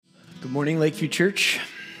Good morning, Lakeview Church.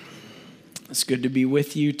 It's good to be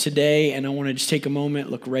with you today, and I want to just take a moment,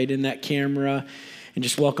 look right in that camera, and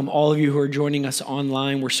just welcome all of you who are joining us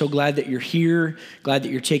online. We're so glad that you're here, glad that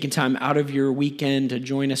you're taking time out of your weekend to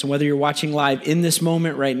join us. And whether you're watching live in this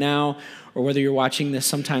moment right now, or whether you're watching this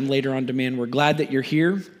sometime later on demand, we're glad that you're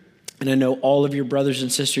here. And I know all of your brothers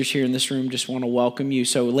and sisters here in this room just want to welcome you.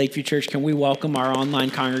 So Lakeview Church, can we welcome our online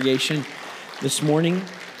congregation this morning?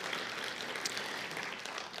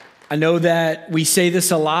 I know that we say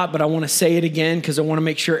this a lot, but I want to say it again because I want to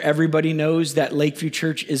make sure everybody knows that Lakeview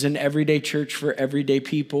Church is an everyday church for everyday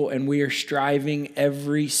people, and we are striving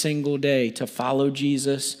every single day to follow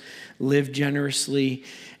Jesus, live generously,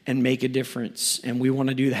 and make a difference. And we want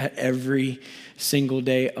to do that every single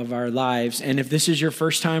day of our lives. And if this is your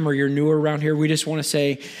first time or you're newer around here, we just want to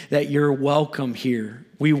say that you're welcome here.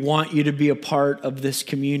 We want you to be a part of this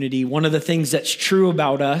community. One of the things that's true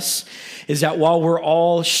about us is that while we're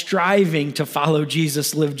all striving to follow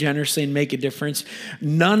Jesus, live generously, and make a difference,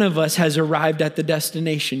 none of us has arrived at the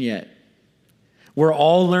destination yet. We're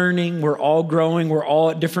all learning, we're all growing, we're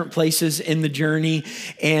all at different places in the journey,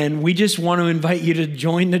 and we just want to invite you to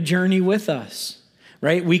join the journey with us.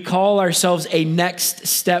 Right? We call ourselves a next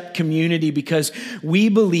step community because we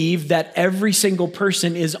believe that every single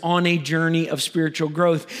person is on a journey of spiritual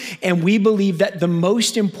growth. And we believe that the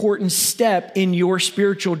most important step in your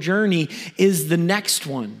spiritual journey is the next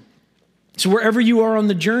one. So wherever you are on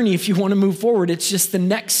the journey, if you want to move forward, it's just the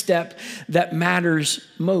next step that matters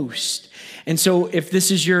most. And so if this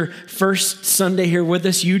is your first Sunday here with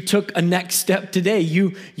us, you took a next step today.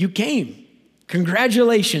 You came.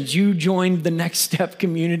 Congratulations, you joined the Next Step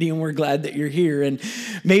community, and we're glad that you're here. And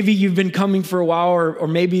maybe you've been coming for a while, or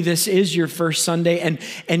maybe this is your first Sunday, and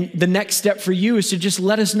the next step for you is to just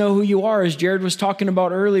let us know who you are. As Jared was talking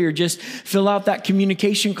about earlier, just fill out that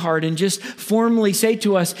communication card and just formally say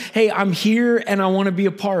to us, hey, I'm here and I want to be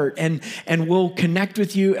a part, and we'll connect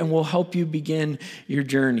with you and we'll help you begin your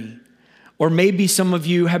journey. Or maybe some of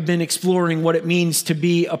you have been exploring what it means to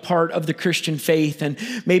be a part of the Christian faith, and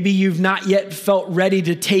maybe you've not yet felt ready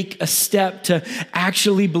to take a step to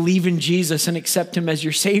actually believe in Jesus and accept him as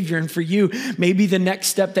your Savior. And for you, maybe the next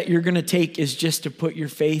step that you're going to take is just to put your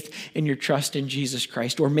faith and your trust in Jesus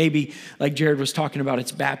Christ. Or maybe, like Jared was talking about,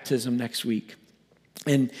 it's baptism next week.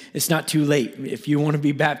 And it's not too late. If you want to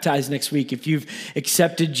be baptized next week, if you've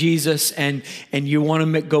accepted Jesus and you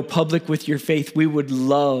want to go public with your faith, we would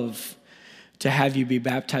love to have you be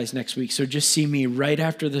baptized next week. So just see me right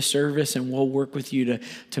after the service and we'll work with you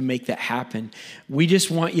to make that happen. We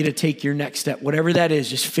just want you to take your next step, whatever that is.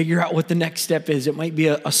 Just figure out what the next step is. It might be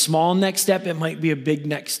a small next step. It might be a big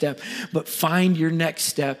next step, but find your next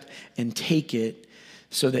step and take it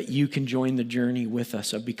so that you can join the journey with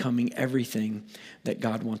us of becoming everything that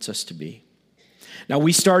God wants us to be. Now,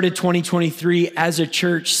 we started 2023 as a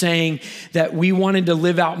church saying that we wanted to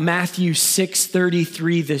live out Matthew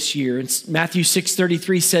 6:33 this year. And Matthew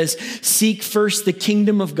 6:33 says, seek first the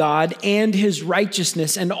kingdom of God and his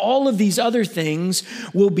righteousness, and all of these other things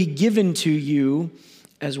will be given to you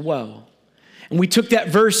as well. And we took that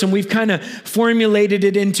verse and we've kind of formulated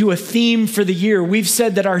it into a theme for the year. We've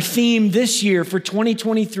said that our theme this year for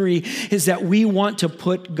 2023 is that we want to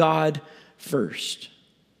put God first.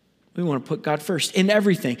 We want to put God first in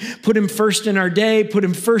everything. Put him first in our day, put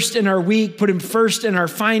him first in our week, put him first in our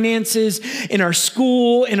finances, in our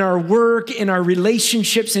school, in our work, in our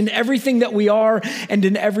relationships, in everything that we are and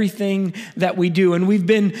in everything that we do. And we've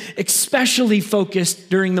been especially focused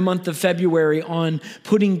during the month of February on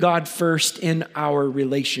putting God first in our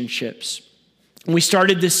relationships. We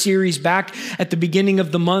started this series back at the beginning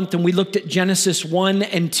of the month, and we looked at Genesis 1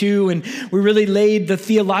 and 2, and we really laid the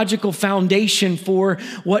theological foundation for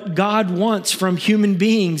what God wants from human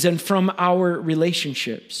beings and from our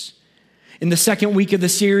relationships. In the second week of the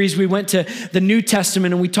series, we went to the New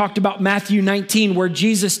Testament and we talked about Matthew 19, where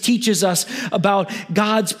Jesus teaches us about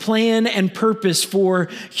God's plan and purpose for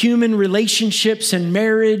human relationships and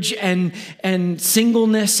marriage and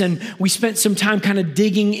singleness. And we spent some time kind of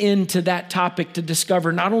digging into that topic to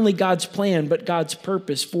discover not only God's plan, but God's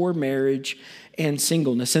purpose for marriage and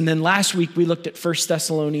singleness. And then last week we looked at 1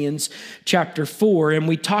 Thessalonians chapter 4, and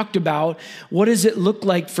we talked about what does it look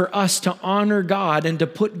like for us to honor God and to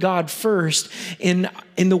put God first in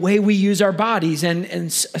the way we use our bodies, and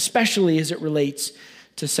especially as it relates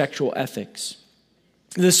to sexual ethics.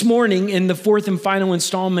 This morning, in the fourth and final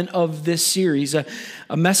installment of this series, a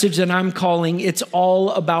message that I'm calling It's All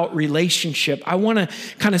About Relationship, I want to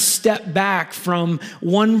kind of step back from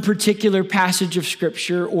one particular passage of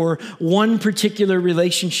Scripture or one particular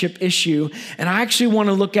relationship issue, and I actually want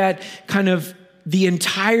to look at kind of the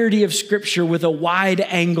entirety of Scripture with a wide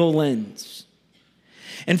angle lens.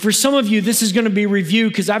 And for some of you, this is going to be review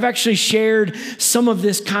because I've actually shared some of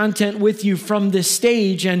this content with you from this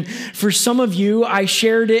stage. And for some of you, I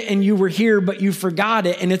shared it and you were here, but you forgot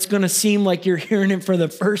it. And it's going to seem like you're hearing it for the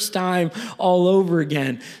first time all over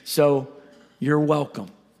again. So you're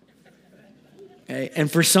welcome. Okay?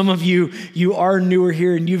 And for some of you, you are newer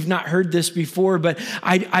here and you've not heard this before, but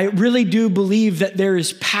I really do believe that there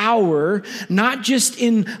is power, not just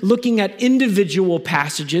in looking at individual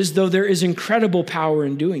passages, though there is incredible power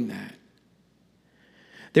in doing that.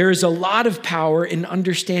 There is a lot of power in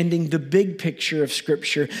understanding the big picture of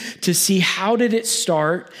Scripture to see how did it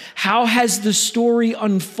start, how has the story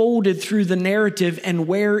unfolded through the narrative, and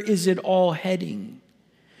where is it all heading?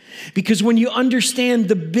 Because when you understand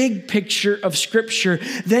the big picture of Scripture,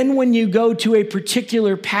 then when you go to a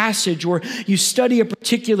particular passage or you study a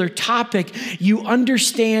particular topic, you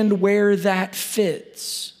understand where that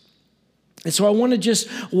fits. And so I want to just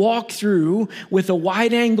walk through with a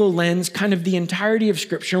wide angle lens, kind of the entirety of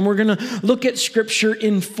Scripture. And we're going to look at Scripture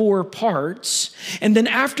in 4 parts. And then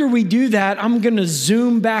after we do that, I'm going to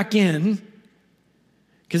zoom back in,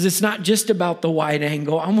 because it's not just about the wide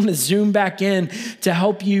angle. I'm going to zoom back in to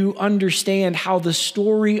help you understand how the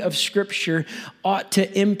story of Scripture ought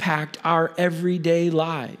to impact our everyday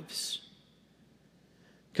lives.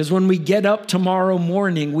 Because when we get up tomorrow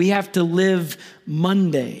morning, we have to live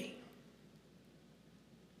Monday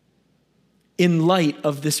in light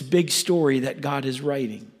of this big story that God is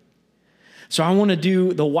writing. So I want to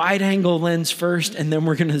do the wide angle lens first, and then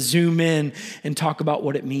we're going to zoom in and talk about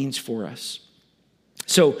what it means for us.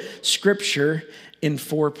 So, Scripture in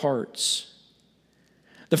 4 parts.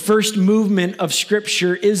 The first movement of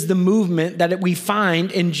Scripture is the movement that we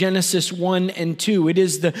find in Genesis 1 and 2. It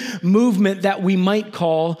is the movement that we might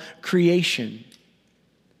call creation.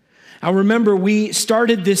 Now remember, we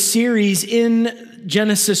started this series in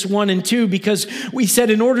Genesis 1 and 2 because we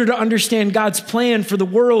said in order to understand God's plan for the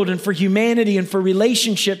world and for humanity and for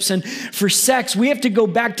relationships and for sex, we have to go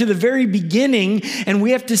back to the very beginning and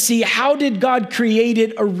we have to see how did God create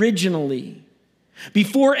it originally?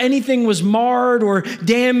 Before anything was marred or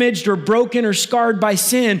damaged or broken or scarred by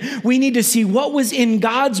sin, we need to see what was in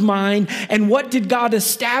God's mind and what did God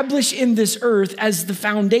establish in this earth as the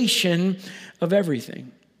foundation of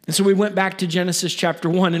everything. And so we went back to Genesis chapter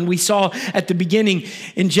 1 and we saw at the beginning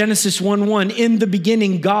in Genesis 1:1, in the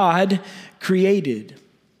beginning God created.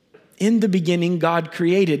 In the beginning God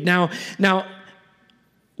created. Now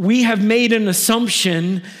we have made an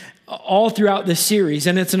assumption all throughout this series,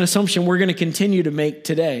 and it's an assumption we're going to continue to make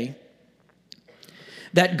today,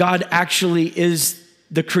 that God actually is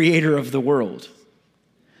the creator of the world.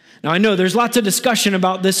 Now, I know there's lots of discussion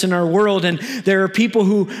about this in our world, and there are people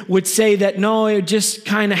who would say that, no, it just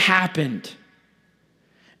kind of happened.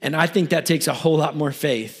 And I think that takes a whole lot more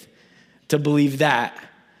faith to believe that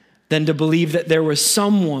than to believe that there was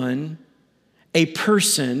someone, a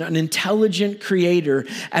person, an intelligent creator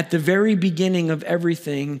at the very beginning of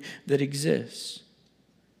everything that exists.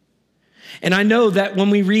 And I know that when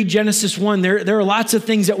we read Genesis 1, there are lots of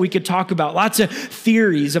things that we could talk about, lots of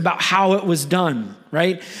theories about how it was done,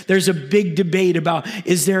 right? There's a big debate about,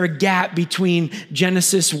 is there a gap between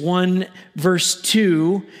Genesis 1 verse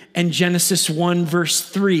 2 and Genesis 1 verse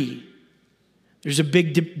 3? There's a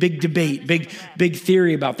big debate, big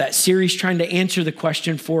theory about that. Siri's trying to answer the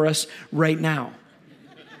question for us right now.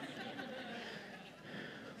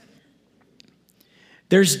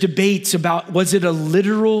 There's debates about, was it a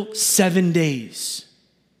literal 7 days?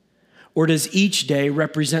 Or does each day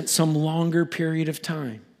represent some longer period of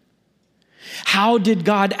time? How did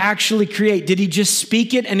God actually create? Did he just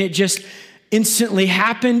speak it and it just instantly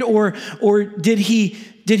happened? Or did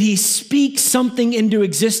he speak something into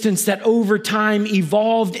existence that over time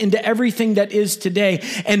evolved into everything that is today?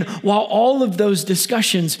 And while all of those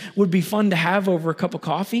discussions would be fun to have over a cup of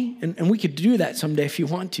coffee, and we could do that someday if you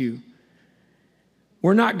want to,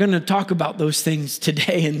 we're not going to talk about those things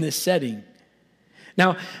today in this setting.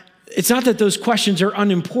 Now, it's not that those questions are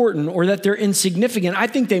unimportant or that they're insignificant. I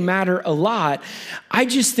think they matter a lot. I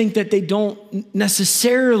just think that they don't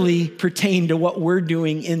necessarily pertain to what we're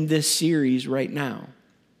doing in this series right now.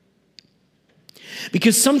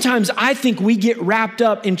 Because sometimes I think we get wrapped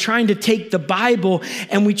up in trying to take the Bible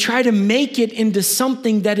and we try to make it into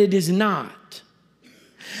something that it is not.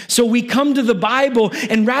 So we come to the Bible,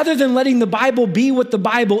 and rather than letting the Bible be what the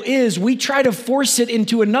Bible is, we try to force it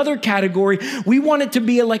into another category. We want it to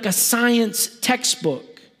be like a science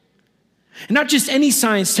textbook. And not just any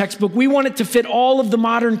science textbook. We want it to fit all of the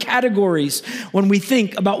modern categories when we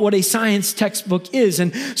think about what a science textbook is.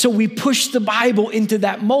 And so we push the Bible into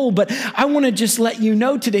that mold. But I want to just let you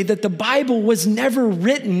know today that the Bible was never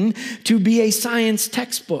written to be a science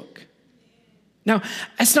textbook. Now,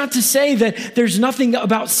 that's not to say that there's nothing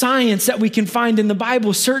about science that we can find in the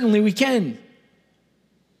Bible. Certainly we can.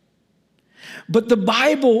 But the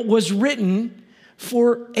Bible was written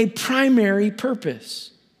for a primary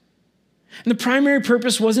purpose. And the primary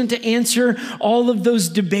purpose wasn't to answer all of those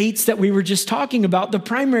debates that we were just talking about. The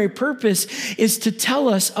primary purpose is to tell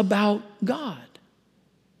us about God,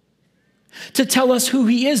 to tell us who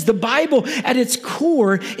he is. The Bible at its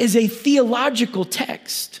core is a theological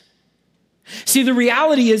text. See, the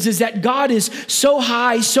reality is that God is so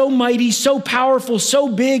high, so mighty, so powerful, so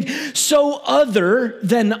big, so other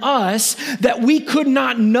than us that we could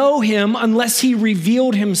not know him unless he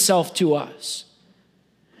revealed himself to us.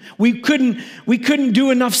 We couldn't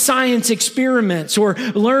do enough science experiments or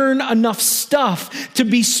learn enough stuff to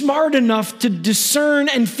be smart enough to discern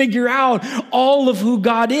and figure out all of who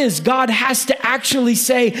God is. God has to actually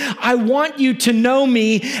say, I want you to know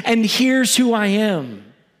me, and here's who I am.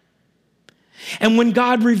 And when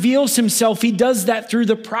God reveals himself, he does that through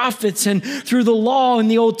the prophets and through the law in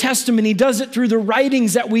the Old Testament. He does it through the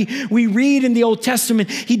writings that we read in the Old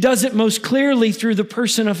Testament. He does it most clearly through the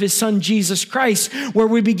person of his son, Jesus Christ, where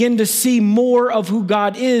we begin to see more of who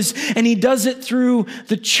God is. And he does it through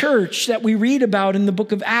the church that we read about in the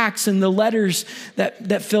book of Acts and the letters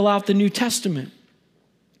that fill out the New Testament.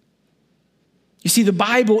 You see, the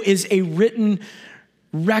Bible is a written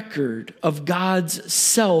record of God's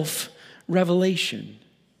self-revelation.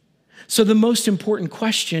 So the most important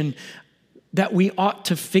question that we ought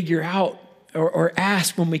to figure out or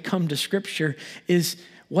ask when we come to Scripture is,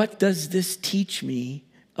 what does this teach me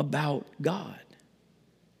about God?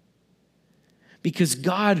 Because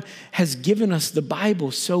God has given us the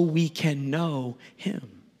Bible so we can know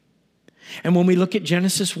him. And when we look at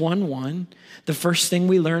Genesis 1:1, the first thing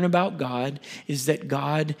we learn about God is that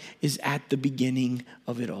God is at the beginning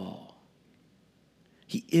of it all.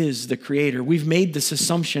 He is the creator. We've made this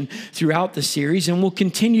assumption throughout the series, and we'll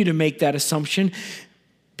continue to make that assumption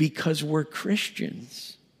because we're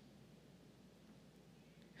Christians.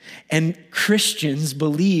 And Christians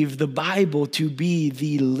believe the Bible to be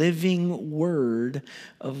the living word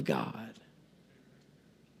of God.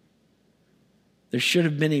 There should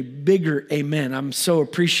have been a bigger amen. I'm so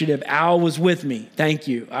appreciative. Al was with me. Thank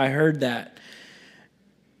you. I heard that.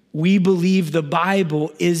 We believe the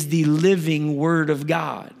Bible is the living word of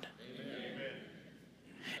God. Amen.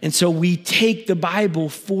 And so we take the Bible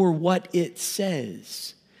for what it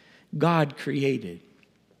says. God created.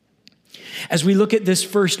 As we look at this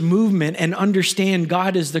first movement and understand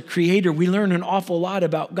God as the creator, we learn an awful lot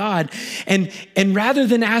about God. And rather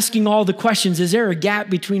than asking all the questions, is there a gap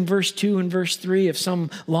between verse 2 and verse 3 of some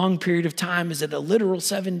long period of time? Is it a literal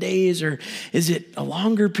 7 days, or is it a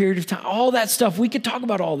longer period of time? All that stuff, we could talk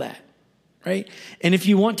about all that, right? And if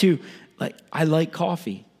you want to, I like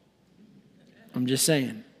coffee. I'm just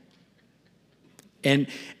saying. And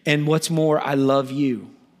what's more, I love you.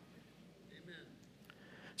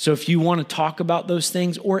 So if you want to talk about those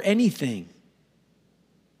things or anything,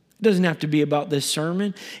 it doesn't have to be about this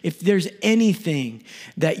sermon. If there's anything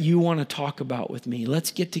that you want to talk about with me, let's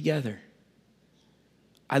get together.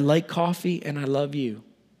 I like coffee and I love you.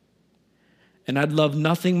 And I'd love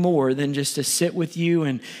nothing more than just to sit with you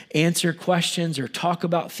and answer questions or talk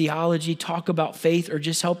about theology, talk about faith, or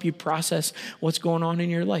just help you process what's going on in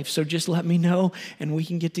your life. So just let me know and we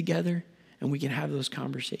can get together and we can have those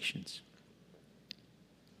conversations.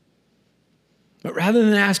 But rather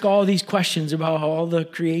than ask all these questions about all the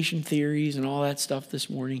creation theories and all that stuff this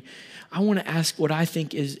morning, I want to ask what I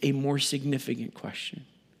think is a more significant question.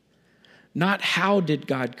 Not how did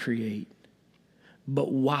God create,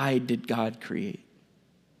 but why did God create?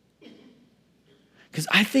 Because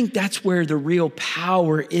I think that's where the real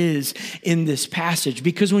power is in this passage.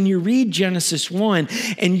 Because when you read Genesis 1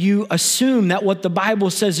 and you assume that what the Bible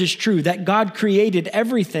says is true, that God created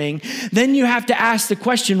everything, then you have to ask the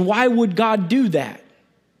question, why would God do that?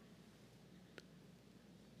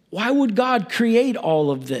 Why would God create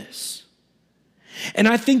all of this? And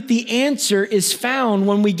I think the answer is found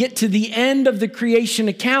when we get to the end of the creation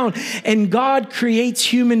account and God creates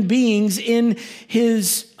human beings in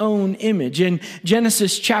his own image. In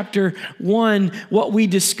Genesis chapter 1, what we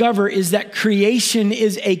discover is that creation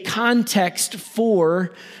is a context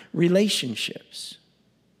for relationships.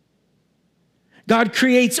 God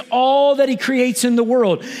creates all that he creates in the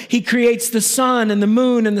world. He creates the sun and the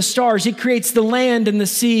moon and the stars. He creates the land and the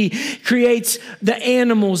sea, creates the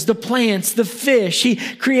animals, the plants, the fish. He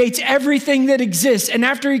creates everything that exists. And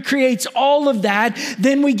after he creates all of that,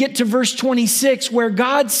 then we get to verse 26 where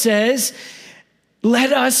God says,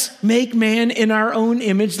 let us make man in our own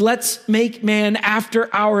image. Let's make man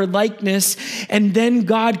after our likeness. And then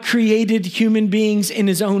God created human beings in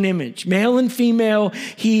his own image. Male and female,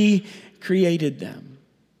 he created them.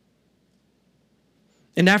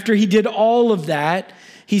 And after he did all of that,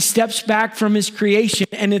 he steps back from his creation,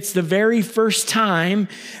 and it's the very first time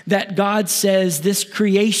that God says this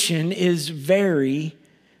creation is very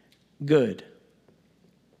good.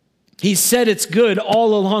 He said it's good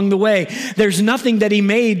all along the way. There's nothing that he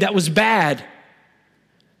made that was bad.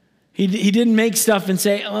 He didn't make stuff and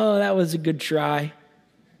say, oh, that was a good try.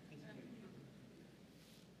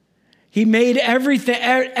 He made everything,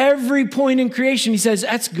 at every point in creation, he says,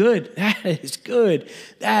 that's good. That is good.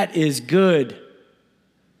 That is good.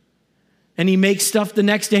 And he makes stuff the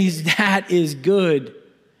next day, that is good.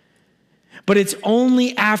 But it's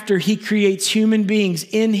only after he creates human beings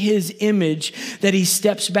in his image that he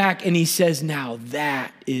steps back and he says, now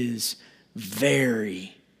that is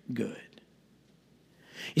very good.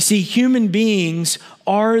 You see, human beings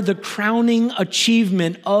are the crowning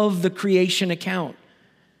achievement of the creation account.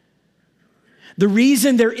 The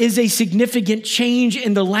reason there is a significant change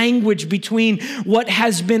in the language between what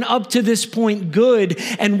has been up to this point good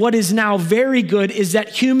and what is now very good is that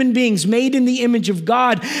human beings made in the image of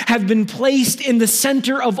God have been placed in the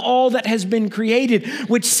center of all that has been created,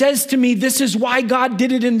 which says to me this is why God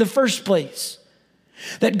did it in the first place.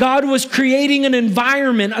 That God was creating an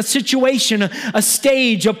environment, a situation, a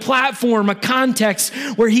stage, a platform, a context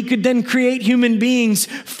where he could then create human beings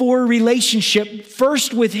for relationship,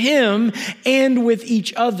 first with him and with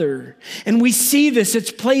each other. And we see this,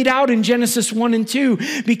 it's played out in Genesis 1 and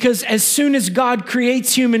 2, because as soon as God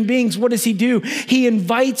creates human beings, what does he do? He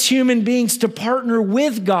invites human beings to partner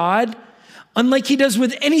with God. Unlike he does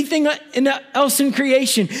with anything else in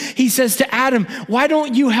creation, he says to Adam, why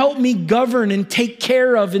don't you help me govern and take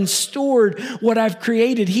care of and steward what I've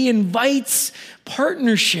created? He invites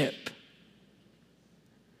partnership.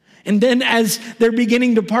 And then as they're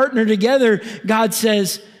beginning to partner together, God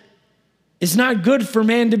says, it's not good for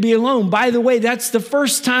man to be alone. By the way, that's the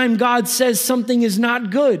first time God says something is not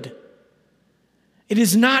good. It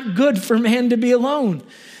is not good for man to be alone.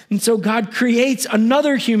 And so God creates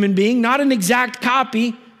another human being, not an exact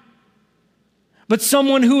copy, but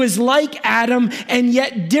someone who is like Adam and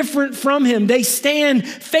yet different from him. They stand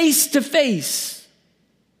face to face.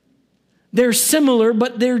 They're similar,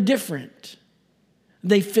 but they're different.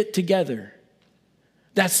 They fit together.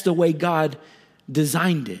 That's the way God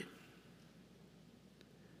designed it.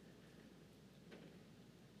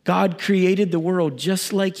 God created the world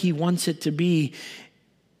just like he wants it to be.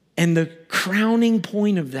 And the crowning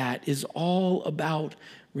point of that is all about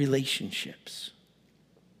relationships.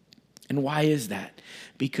 And why is that?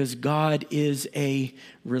 Because God is a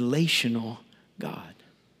relational God.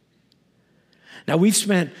 Now, we've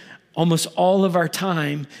spent almost all of our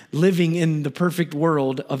time living in the perfect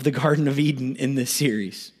world of the Garden of Eden in this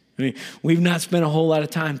series. I mean, we've not spent a whole lot of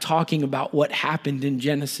time talking about what happened in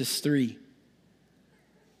Genesis 3.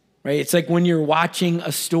 Right? It's like when you're watching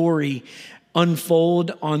a story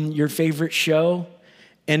unfold on your favorite show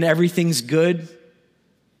and everything's good,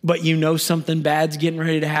 but you know something bad's getting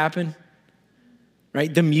ready to happen,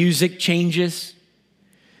 right? The music changes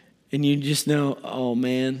and you just know, oh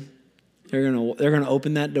man, they're gonna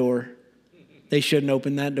open that door. They shouldn't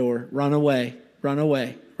open that door. Run away,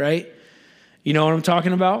 right? You know what I'm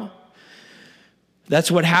talking about? That's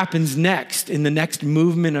what happens next in the next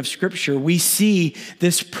movement of Scripture. We see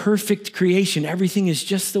this perfect creation. Everything is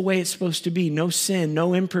just the way it's supposed to be. No sin,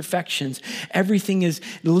 no imperfections. Everything is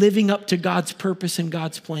living up to God's purpose and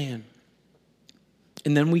God's plan.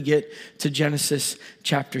 And then we get to Genesis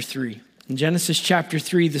chapter 3. In Genesis chapter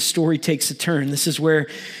 3, the story takes a turn. This is where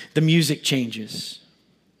the music changes.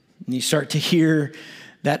 And you start to hear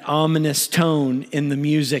that ominous tone in the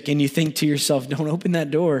music, and you think to yourself, don't open that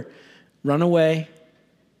door. Run away.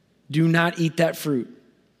 Do not eat that fruit.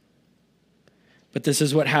 But this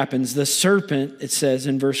is what happens. The serpent, it says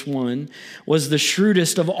in verse 1, was the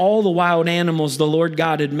shrewdest of all the wild animals the Lord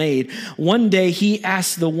God had made. One day he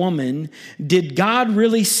asked the woman, did God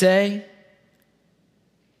really say?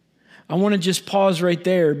 I want to just pause right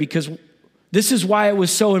there because this is why it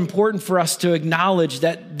was so important for us to acknowledge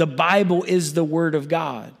that the Bible is the Word of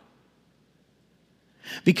God.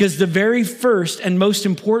 Because the very first and most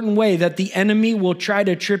important way that the enemy will try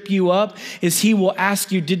to trip you up is he will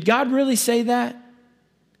ask you, did God really say that?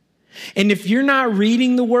 And if you're not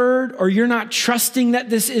reading the word or you're not trusting that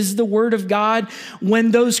this is the word of God,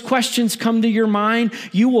 when those questions come to your mind,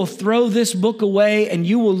 you will throw this book away and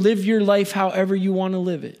you will live your life however you want to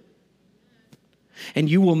live it. And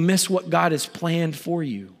you will miss what God has planned for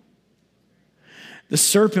you. The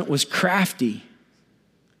serpent was crafty.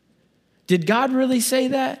 Did God really say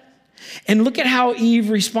that? And look at how Eve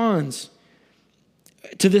responds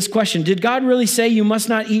to this question. Did God really say you must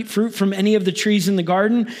not eat fruit from any of the trees in the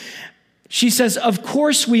garden? She says, of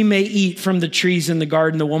course we may eat from the trees in the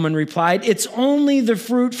garden, the woman replied. It's only the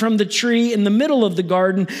fruit from the tree in the middle of the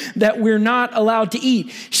garden that we're not allowed to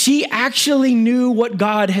eat. She actually knew what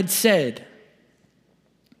God had said.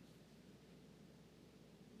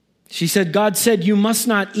 She said, God said, you must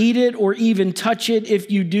not eat it or even touch it. If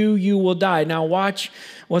you do, you will die. Now watch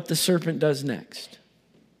what the serpent does next.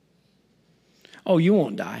 Oh, you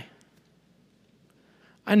won't die.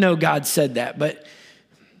 I know God said that, but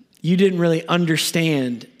you didn't really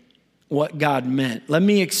understand what God meant. Let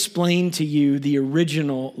me explain to you the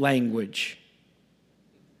original language.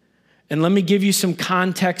 And let me give you some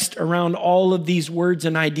context around all of these words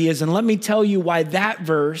and ideas. And let me tell you why that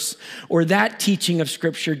verse or that teaching of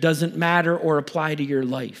Scripture doesn't matter or apply to your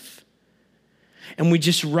life. And we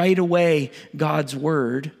just write away God's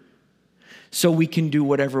word so we can do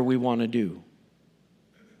whatever we want to do.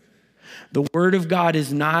 The word of God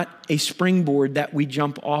is not a springboard that we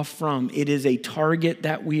jump off from. It is a target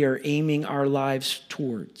that we are aiming our lives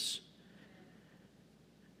towards.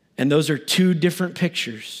 And those are two different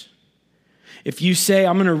pictures. If you say,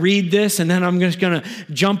 I'm going to read this and then I'm just going to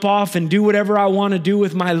jump off and do whatever I want to do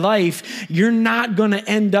with my life, you're not going to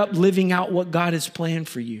end up living out what God has planned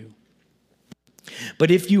for you.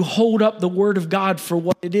 But if you hold up the word of God for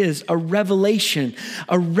what it is, a revelation,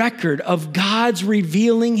 a record of God's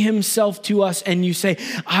revealing himself to us, and you say,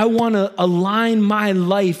 I want to align my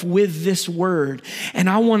life with this word, and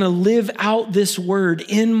I want to live out this word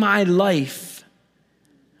in my life,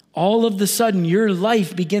 all of the sudden your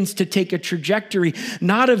life begins to take a trajectory,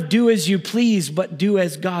 not of do as you please, but do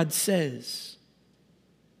as God says.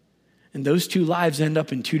 And those two lives end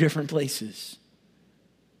up in two different places.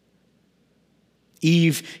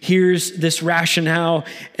 Eve hears this rationale,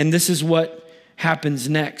 and this is what happens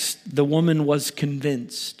next. The woman was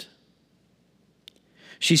convinced.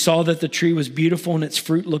 She saw that the tree was beautiful and its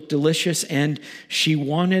fruit looked delicious, and she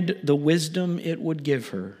wanted the wisdom it would give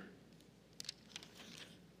her.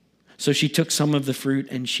 So she took some of the fruit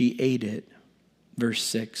and she ate it. Verse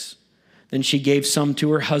 6. Then she gave some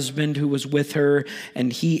to her husband who was with her,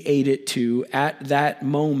 and he ate it too. At that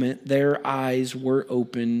moment, their eyes were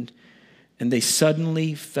opened, and they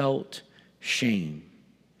suddenly felt shame.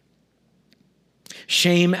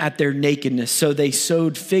 Shame at their nakedness. So they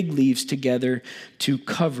sewed fig leaves together to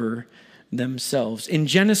cover themselves. In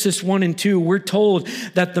Genesis 1 and 2, we're told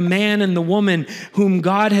that the man and the woman whom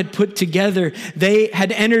God had put together, they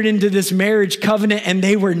had entered into this marriage covenant and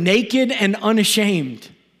they were naked and unashamed.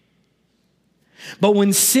 But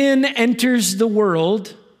when sin enters the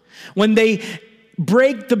world, when they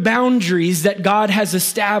break the boundaries that God has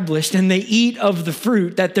established and they eat of the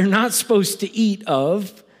fruit that they're not supposed to eat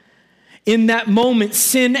of, in that moment,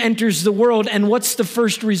 sin enters the world. And what's the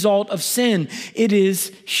first result of sin? It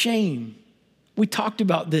is shame. We talked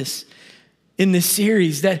about this in this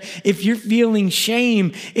series, that if you're feeling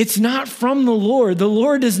shame, it's not from the Lord. The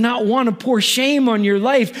Lord does not want to pour shame on your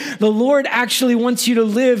life. The Lord actually wants you to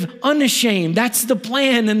live unashamed. That's the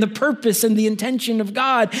plan and the purpose and the intention of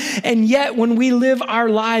God. And yet when we live our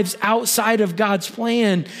lives outside of God's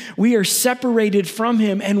plan, we are separated from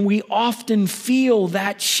him, and we often feel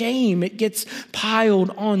that shame. It gets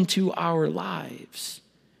piled onto our lives.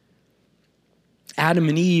 Adam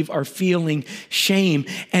and Eve are feeling shame,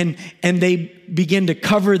 and they begin to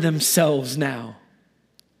cover themselves now.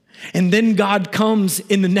 And then God comes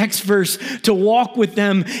in the next verse to walk with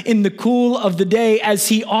them in the cool of the day, as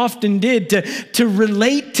he often did, to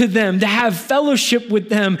relate to them, to have fellowship with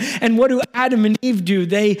them. And what do Adam and Eve do?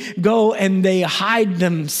 They go and they hide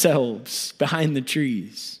themselves behind the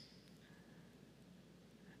trees.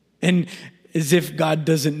 And as if God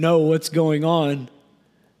doesn't know what's going on.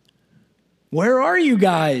 Where are you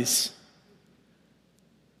guys?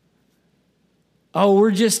 Oh,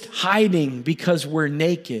 we're just hiding because we're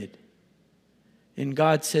naked. And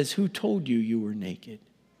God says, who told you you were naked?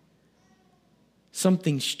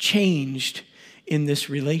 Something's changed in this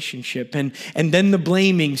relationship. And then the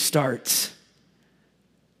blaming starts.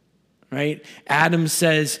 Right? Adam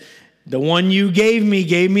says, the one you gave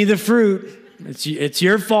me the fruit. It's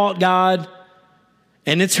your fault, God.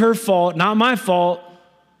 And it's her fault, not my fault.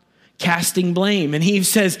 Casting blame. And Eve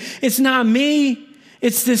says, it's not me.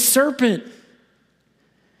 It's this serpent.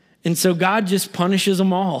 And so God just punishes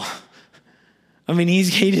them all. I mean,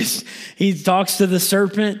 he talks to the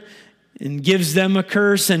serpent and gives them a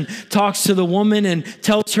curse, and talks to the woman and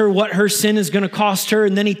tells her what her sin is going to cost her.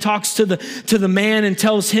 And then he talks to the man and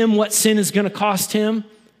tells him what sin is going to cost him.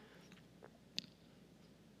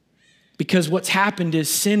 Because what's happened is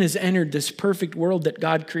sin has entered this perfect world that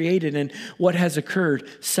God created, and what has occurred?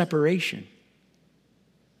 Separation.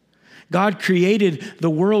 God created the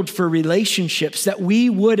world for relationships, that we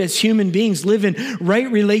would, as human beings, live in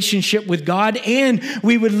right relationship with God, and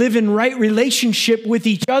we would live in right relationship with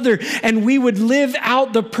each other, and we would live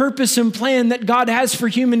out the purpose and plan that God has for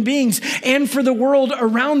human beings and for the world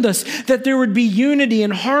around us, that there would be unity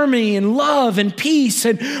and harmony and love and peace,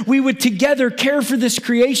 and we would together care for this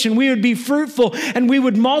creation. We would be fruitful and we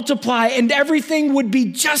would multiply, and everything would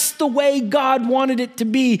be just the way God wanted it to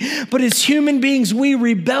be. But as human beings, we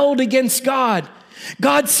rebelled against God.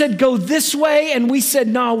 God said, go this way. And we said,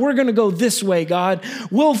 no, we're going to go this way, God.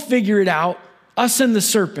 We'll figure it out. Us and the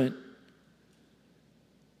serpent.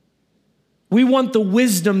 We want the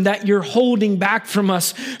wisdom that you're holding back from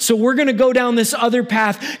us. So we're going to go down this other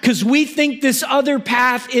path because we think this other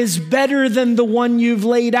path is better than the one you've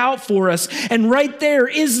laid out for us. And right there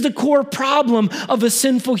is the core problem of a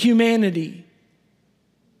sinful humanity.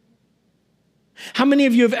 How many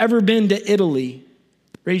of you have ever been to Italy?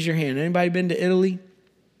 Raise your hand. Anybody been to Italy?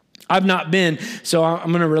 I've not been, so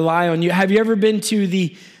I'm going to rely on you. Have you ever been to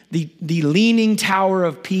the Leaning Tower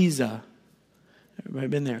of Pisa? Everybody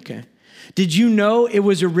been there? Okay. Did you know it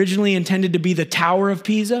was originally intended to be the Tower of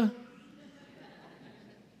Pisa?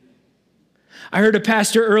 I heard a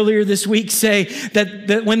pastor earlier this week say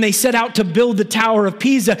that when they set out to build the Tower of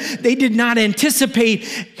Pisa, they did not anticipate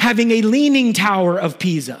having a Leaning Tower of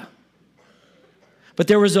Pisa. But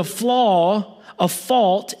there was a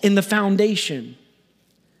fault in the foundation.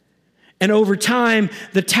 And over time,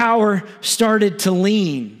 the tower started to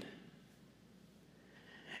lean.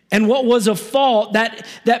 And what was a fault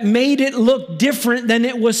that made it look different than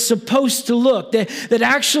it was supposed to look, that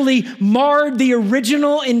actually marred the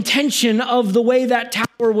original intention of the way that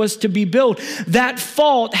tower was to be built, that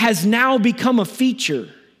fault has now become a feature.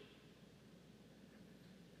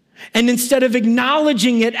 And instead of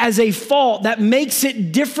acknowledging it as a fault that makes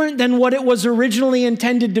it different than what it was originally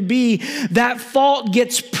intended to be, that fault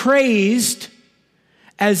gets praised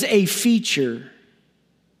as a feature.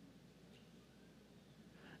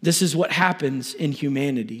 This is what happens in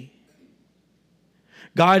humanity.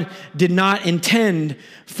 God did not intend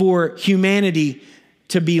for humanity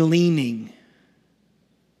to be leaning.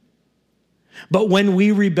 But when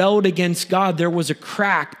we rebelled against God, there was a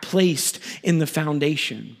crack placed in the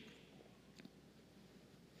foundation.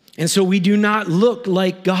 And so we do not look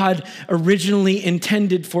like God originally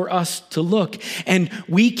intended for us to look. And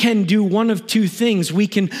we can do one of two things. We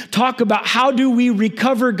can talk about how do we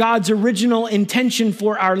recover God's original intention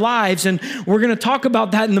for our lives. And we're going to talk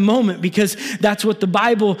about that in a moment because that's what the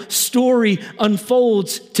Bible story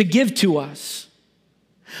unfolds to give to us.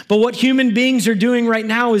 But what human beings are doing right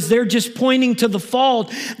now is they're just pointing to the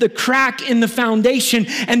fault, the crack in the foundation,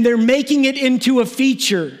 and they're making it into a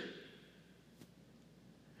feature.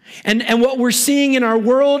 And what we're seeing in our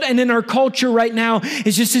world and in our culture right now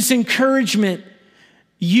is just this encouragement.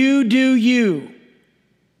 You do you.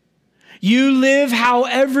 You live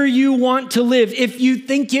however you want to live. If you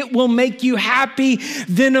think it will make you happy,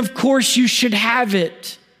 then of course you should have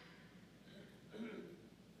it.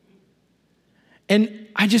 And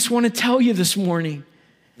I just want to tell you this morning,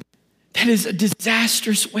 that is a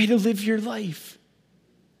disastrous way to live your life.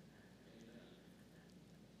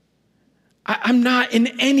 I'm not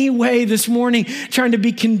in any way this morning trying to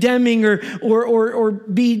be condemning or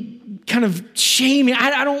be kind of shaming.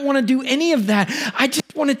 I don't want to do any of that. I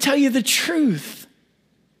just want to tell you the truth.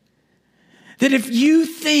 That if you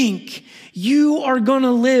think you are going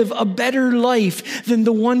to live a better life than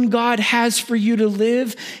the one God has for you to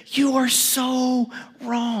live, you are so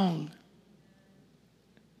wrong.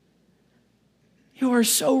 You are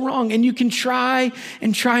so wrong. And you can try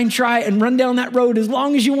and run down that road as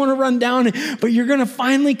long as you want to run down it. But you're going to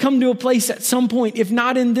finally come to a place at some point. If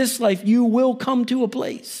not in this life, you will come to a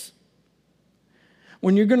place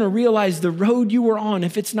when you're going to realize the road you were on,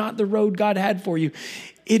 if it's not the road God had for you,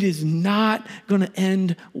 it is not going to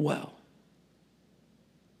end well.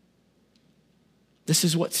 This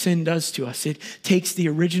is what sin does to us. It takes the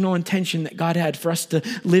original intention that God had for us to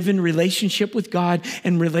live in relationship with God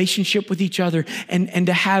and relationship with each other and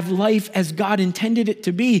to have life as God intended it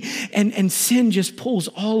to be. And sin just pulls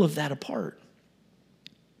all of that apart.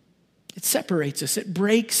 It separates us. It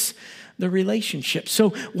breaks the relationship. So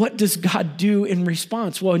what does God do in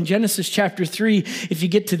response? Well, in Genesis chapter 3, if you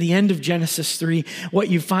get to the end of Genesis 3, what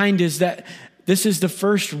you find is that this is the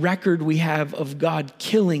first record we have of God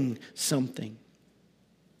killing something.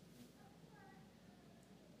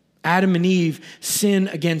 Adam and Eve sin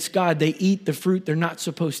against God. They eat the fruit they're not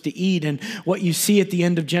supposed to eat. And what you see at the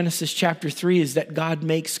end of Genesis chapter 3 is that God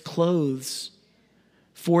makes clothes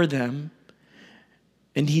for them.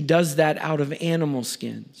 And he does that out of animal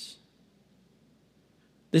skins.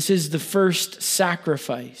 This is the first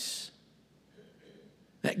sacrifice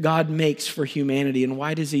that God makes for humanity. And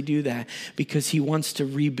why does he do that? Because he wants to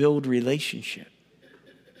rebuild relationship.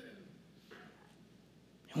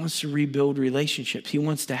 He wants to rebuild relationships. He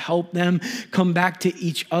wants to help them come back to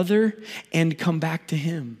each other and come back to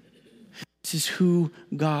him. This is who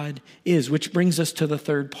God is, which brings us to the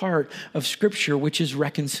third part of Scripture, which is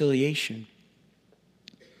reconciliation.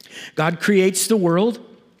 God creates the world,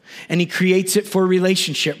 and he creates it for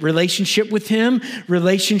relationship. Relationship with him,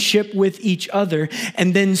 relationship with each other.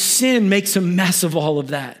 And then sin makes a mess of all of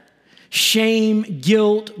that. Shame,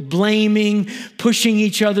 guilt, blaming, pushing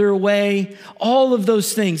each other away, all of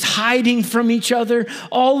those things, hiding from each other,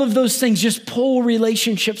 all of those things just pull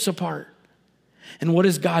relationships apart. And what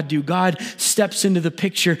does God do? God steps into the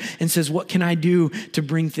picture and says, what can I do to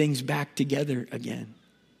bring things back together again?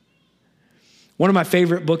 One of my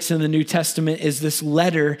favorite books in the New Testament is this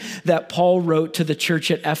letter that Paul wrote to the church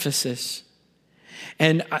at Ephesus.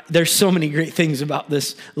 And there's so many great things about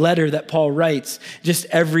this letter that Paul writes. Just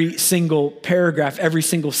every single paragraph, every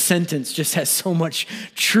single sentence just has so much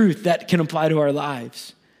truth that can apply to our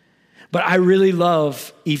lives. But I really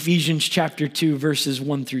love Ephesians chapter 2, verses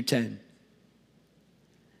 1 through 10.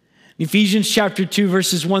 Ephesians chapter 2,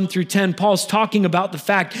 verses 1 through 10, Paul's talking about the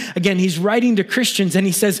fact, again, he's writing to Christians and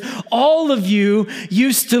he says, all of you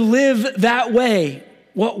used to live that way.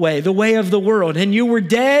 What way? The way of the world. And you were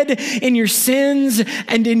dead in your sins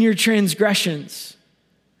and in your transgressions.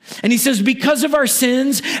 And he says, because of our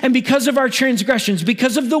sins and because of our transgressions,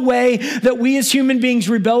 because of the way that we as human beings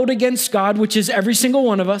rebelled against God, which is every single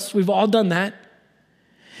one of us, we've all done that.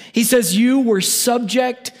 He says, you were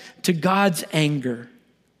subject to God's anger.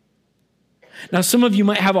 Now, some of you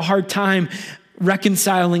might have a hard time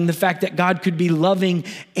reconciling the fact that God could be loving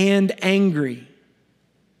and angry.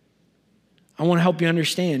 I want to help you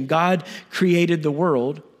understand. God created the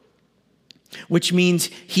world, which means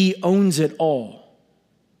he owns it all.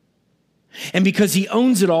 And because he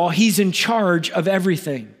owns it all, he's in charge of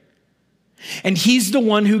everything. And he's the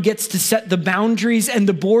one who gets to set the boundaries and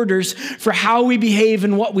the borders for how we behave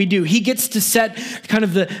and what we do. He gets to set kind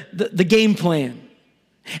of the game plan.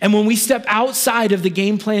 And when we step outside of the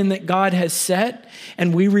game plan that God has set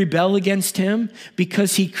and we rebel against him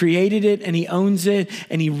because he created it and he owns it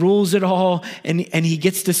and he rules it all and he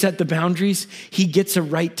gets to set the boundaries, he gets a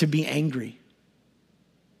right to be angry.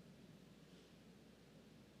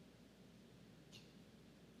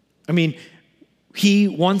 I mean, he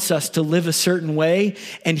wants us to live a certain way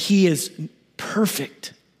and he is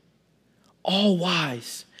perfect, all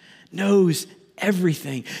wise, knows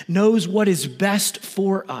everything, knows what is best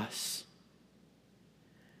for us.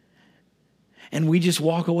 And we just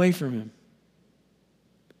walk away from him.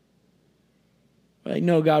 Like,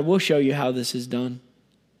 no, God, we'll show you how this is done.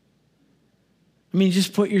 I mean,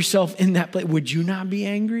 just put yourself in that place. Would you not be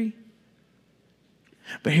angry?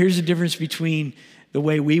 But here's the difference between the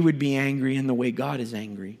way we would be angry and the way God is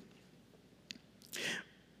angry.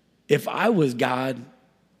 If I was God,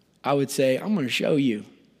 I would say, I'm going to show you.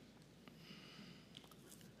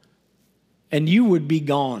 And you would be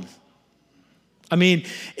gone. I mean,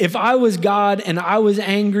 if I was God and I was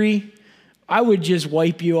angry, I would just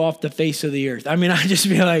wipe you off the face of the earth. I mean, I'd just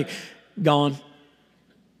be like, gone.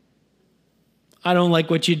 I don't like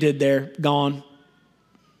what you did there. Gone.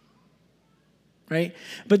 Right?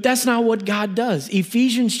 But that's not what God does.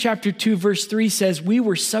 Ephesians chapter 2, verse 3 says we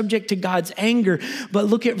were subject to God's anger. But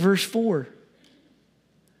look at verse 4.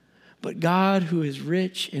 But God, who is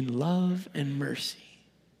rich in love and mercy,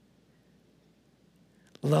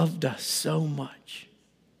 loved us so much.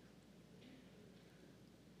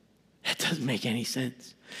 That doesn't make any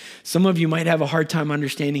sense. Some of you might have a hard time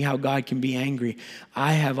understanding how God can be angry.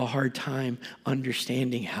 I have a hard time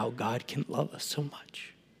understanding how God can love us so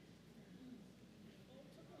much.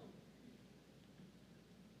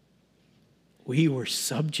 We were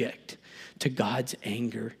subject to God's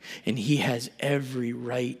anger. And he has every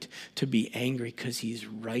right to be angry because he's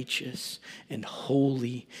righteous and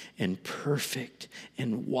holy and perfect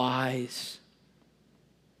and wise.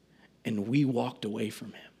 And we walked away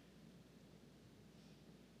from him.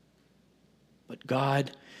 But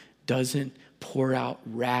God doesn't pour out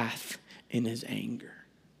wrath in his anger.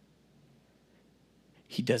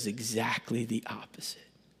 He does exactly the opposite.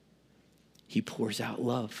 He pours out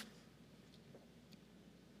love.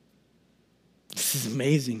 This is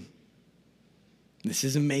amazing. This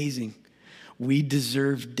is amazing. We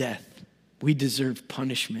deserve death. We deserve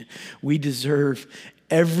punishment. We deserve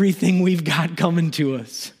everything we've got coming to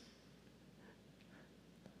us.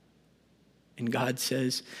 And God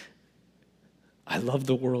says, I love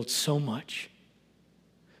the world so much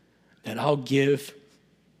that I'll give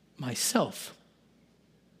myself.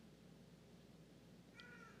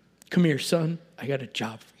 Come here, son. I got a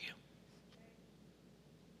job for you.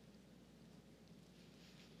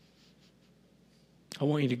 I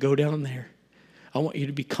want you to go down there. I want you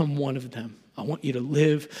to become one of them. I want you to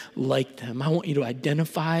live like them. I want you to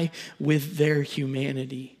identify with their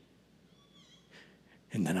humanity.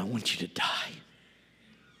 And then I want you to die.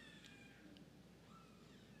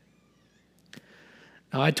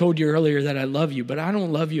 Now, I told you earlier that I love you, but I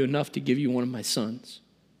don't love you enough to give you one of my sons.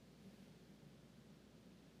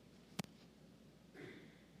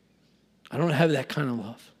 I don't have that kind of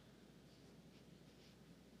love.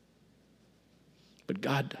 But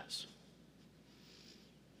God does.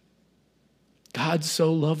 God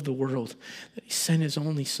so loved the world that he sent his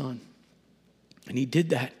only son. And he did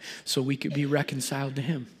that so we could be reconciled to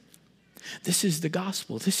him. This is the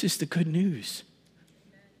gospel. This is the good news.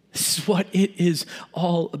 This is what it is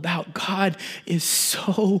all about. God is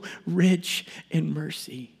so rich in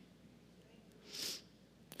mercy.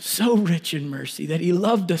 So rich in mercy that he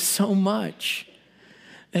loved us so much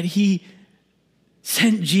that he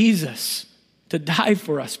sent Jesus to die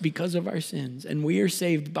for us because of our sins. And we are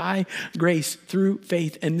saved by grace through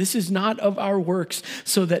faith. And this is not of our works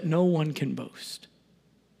so that no one can boast.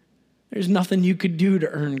 There's nothing you could do to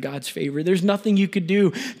earn God's favor. There's nothing you could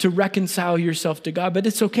do to reconcile yourself to God. But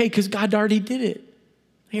it's okay because God already did it.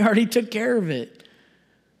 He already took care of it.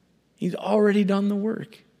 He's already done the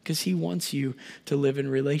work because he wants you to live in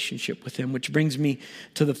relationship with him. Which brings me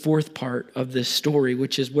to the fourth part of this story,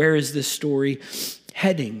 which is, where is this story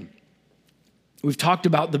heading? We've talked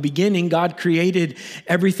about the beginning. God created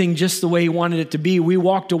everything just the way he wanted it to be. We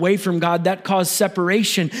walked away from God. That caused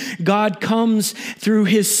separation. God comes through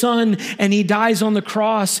his son and he dies on the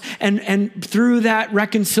cross. And through that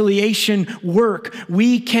reconciliation work,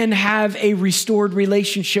 we can have a restored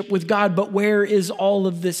relationship with God. But where is all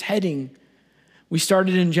of this heading? We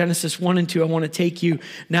started in Genesis 1 and 2. I want to take you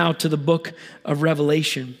now to the book of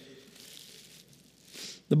Revelation.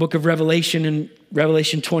 The book of Revelation, in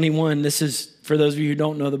Revelation 21, this is, for those of you who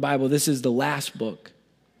don't know the Bible, this is the last book.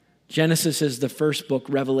 Genesis is the first book.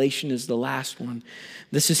 Revelation is the last one.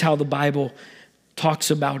 This is how the Bible talks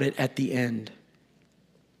about it at the end.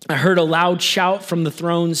 I heard a loud shout from the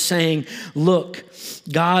throne saying, "Look,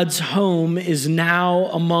 God's home is now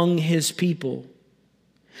among his people.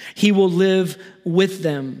 He will live with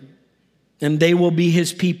them, and they will be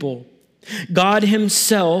his people. God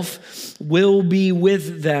himself will be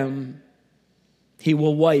with them. He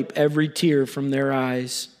will wipe every tear from their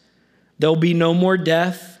eyes. There'll be no more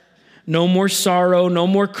death, no more sorrow, no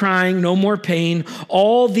more crying, no more pain.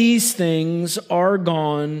 All these things are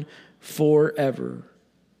gone forever."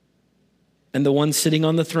 And the one sitting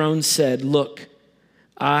on the throne said, "Look,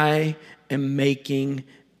 I am making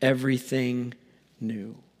everything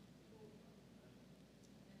new."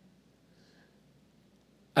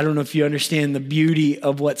 I don't know if you understand the beauty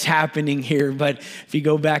of what's happening here, but if you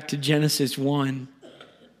go back to Genesis 1,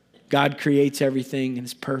 God creates everything and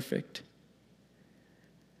it's perfect.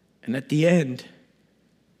 And at the end,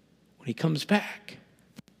 when he comes back,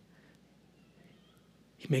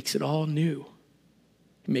 he makes it all new.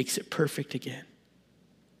 He makes it perfect again.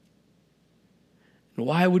 And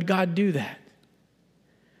why would God do that?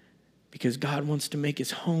 Because God wants to make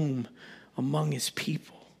his home among his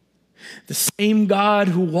people. The same God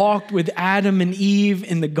who walked with Adam and Eve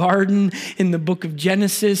in the garden in the book of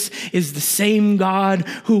Genesis is the same God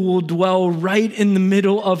who will dwell right in the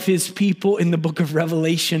middle of his people in the book of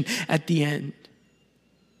Revelation at the end.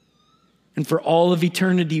 And for all of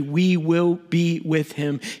eternity, we will be with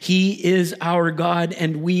him. He is our God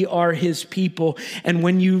and we are his people. And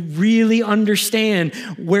when you really understand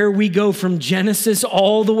where we go from Genesis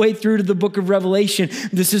all the way through to the book of Revelation,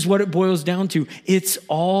 this is what it boils down to. It's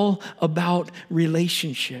all about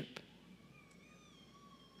relationship.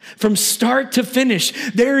 From start to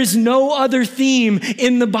finish, there is no other theme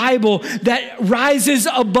in the Bible that rises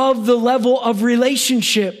above the level of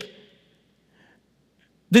relationship.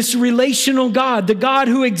 This relational God, the God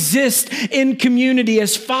who exists in community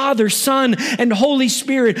as Father, Son, and Holy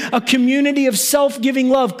Spirit, a community of self-giving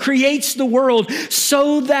love, creates the world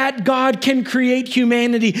so that God can create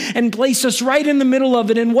humanity and place us right in the middle of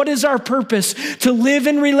it. And what is our purpose? To live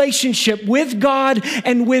in relationship with God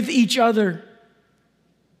and with each other.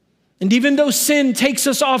 And even though sin takes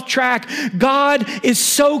us off track, God is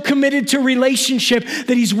so committed to relationship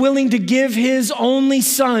that he's willing to give his only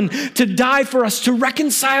Son to die for us, to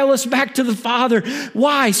reconcile us back to the Father.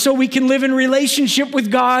 Why? So we can live in relationship with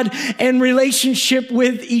God and relationship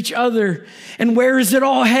with each other. And where is it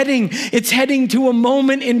all heading? It's heading to a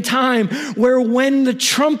moment in time where when the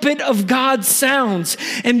trumpet of God sounds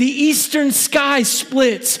and the eastern sky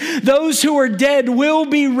splits, those who are dead will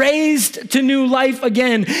be raised to new life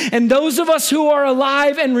again. And those of us who are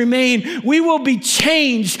alive and remain, we will be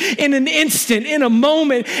changed in an instant, in a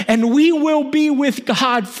moment, and we will be with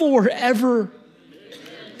God forever.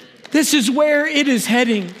 This is where it is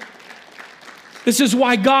heading. This is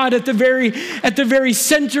why God, at the very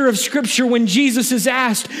center of Scripture, when Jesus is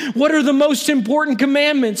asked, what are the most important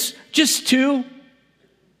commandments? Just two.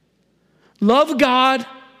 Love God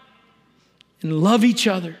and love each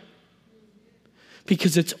other.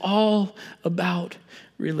 Because it's all about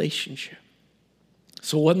relationship.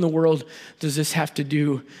 So what in the world does this have to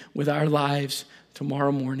do with our lives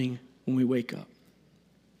tomorrow morning when we wake up?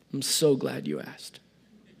 I'm so glad you asked.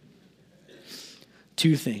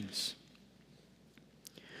 Two things.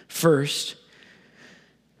 First,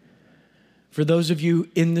 for those of you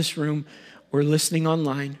in this room or listening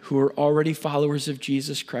online who are already followers of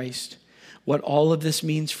Jesus Christ, what all of this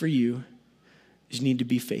means for you is you need to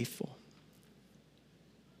be faithful.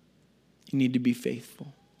 You need to be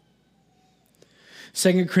faithful.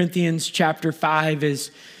 2 Corinthians chapter 5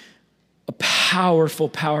 is a powerful,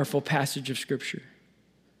 powerful passage of Scripture.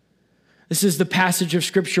 This is the passage of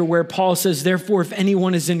Scripture where Paul says, therefore, if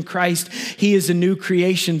anyone is in Christ, he is a new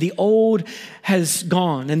creation. The old has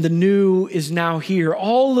gone and the new is now here.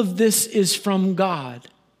 All of this is from God,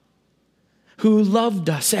 who loved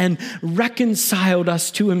us and reconciled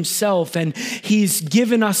us to himself. And he's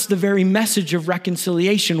given us the very message of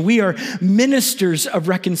reconciliation. We are ministers of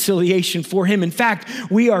reconciliation for him. In fact,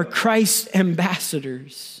 we are Christ's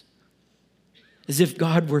ambassadors. As if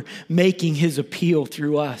God were making his appeal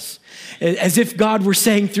through us. As if God were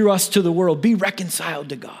saying through us to the world, be reconciled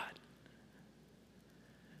to God.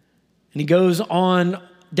 And he goes on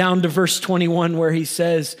down to verse 21 where he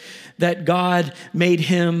says that God made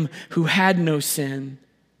him who had no sin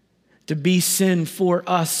to be sin for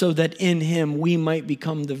us so that in him we might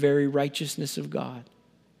become the very righteousness of God.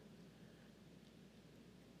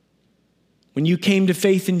 When you came to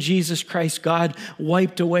faith in Jesus Christ, God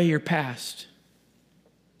wiped away your past.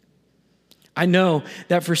 I know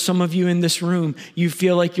that for some of you in this room, you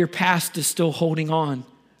feel like your past is still holding on.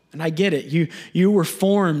 And I get it. You were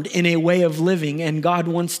formed in a way of living, and God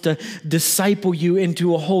wants to disciple you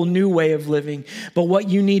into a whole new way of living. But what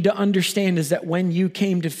you need to understand is that when you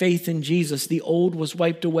came to faith in Jesus, the old was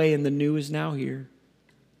wiped away and the new is now here.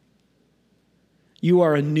 You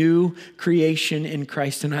are a new creation in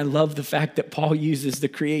Christ. And I love the fact that Paul uses the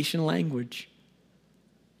creation language.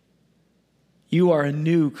 You are a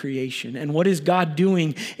new creation. And what is God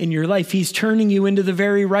doing in your life? He's turning you into the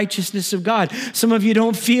very righteousness of God. Some of you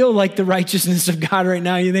don't feel like the righteousness of God right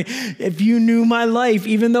now. You think, if you knew my life,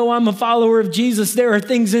 even though I'm a follower of Jesus, there are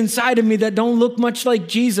things inside of me that don't look much like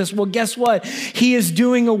Jesus. Well, guess what? He is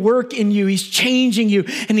doing a work in you. He's changing you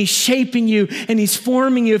and he's shaping you and he's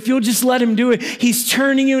forming you. If you'll just let him do it, he's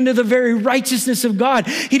turning you into the very righteousness of God.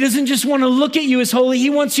 He doesn't just want to look at you as holy. He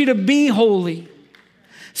wants you to be holy.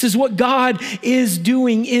 This is what God is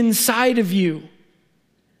doing inside of you.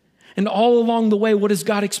 And all along the way, what does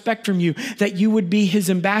God expect from you? That you would be his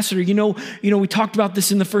ambassador. You know, we talked about this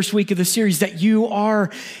in the first week of the series, that you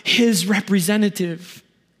are his representative.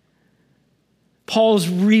 Paul's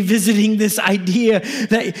revisiting this idea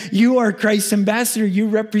that you are Christ's ambassador. You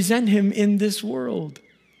represent him in this world.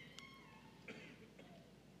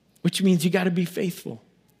 Which means you got to be faithful.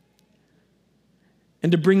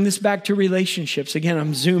 And to bring this back to relationships, again,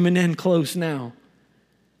 I'm zooming in close now.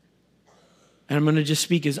 And I'm going to just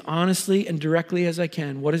speak as honestly and directly as I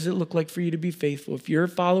can. What does it look like for you to be faithful? If you're a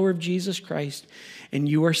follower of Jesus Christ and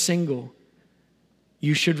you are single,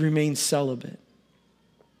 you should remain celibate.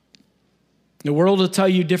 The world will tell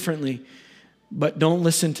you differently, but don't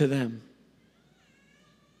listen to them.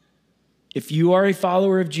 If you are a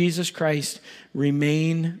follower of Jesus Christ,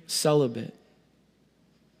 remain celibate.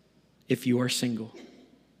 if you are single.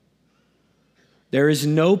 There is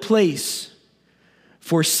no place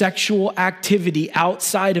for sexual activity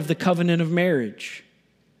outside of the covenant of marriage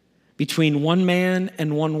between one man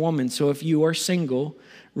and one woman. So if you are single,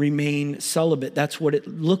 remain celibate. That's what it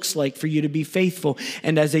looks like for you to be faithful.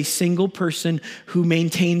 And as a single person who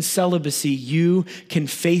maintains celibacy, you can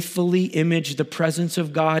faithfully image the presence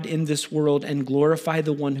of God in this world and glorify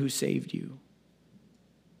the one who saved you.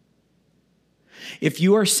 If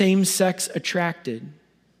you are same-sex attracted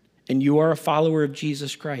and you are a follower of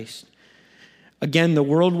Jesus Christ, again, the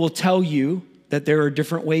world will tell you that there are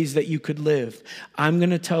different ways that you could live. I'm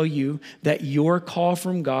going to tell you that your call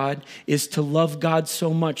from God is to love God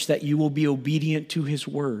so much that you will be obedient to his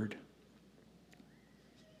word.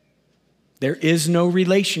 There is no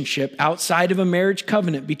relationship outside of a marriage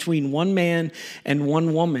covenant between one man and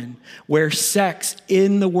one woman where sex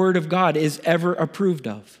in the word of God is ever approved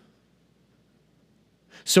of.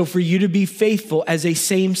 So for you to be faithful as a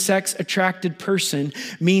same-sex attracted person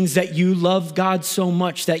means that you love God so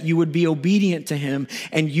much that you would be obedient to him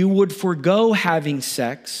and you would forego having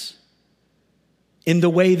sex in the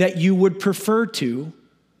way that you would prefer to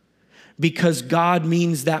because God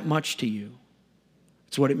means that much to you.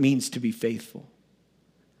 It's what it means to be faithful.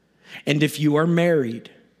 And if you are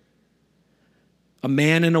married, a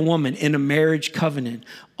man and a woman in a marriage covenant,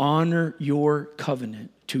 honor your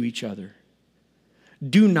covenant to each other.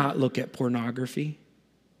 Do not look at pornography.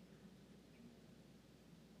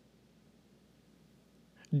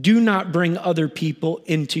 Do not bring other people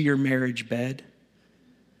into your marriage bed.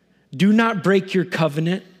 Do not break your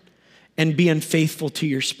covenant and be unfaithful to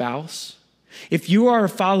your spouse. If you are a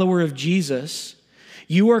follower of Jesus,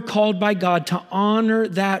 you are called by God to honor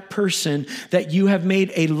that person that you have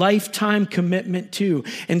made a lifetime commitment to.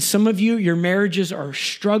 And some of you, your marriages are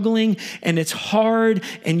struggling and it's hard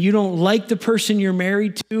and you don't like the person you're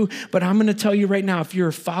married to. But I'm going to tell you right now, if you're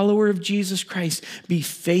a follower of Jesus Christ, be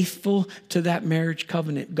faithful to that marriage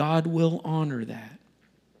covenant. God will honor that.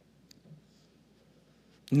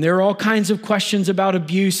 And there are all kinds of questions about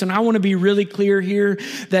abuse, and I want to be really clear here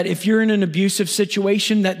that if you're in an abusive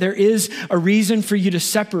situation, that there is a reason for you to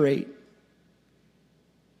separate.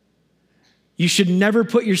 You should never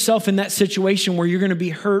put yourself in that situation where you're going to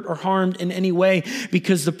be hurt or harmed in any way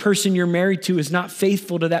because the person you're married to is not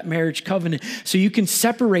faithful to that marriage covenant. So you can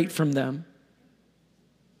separate from them.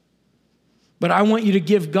 But I want you to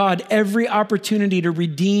give God every opportunity to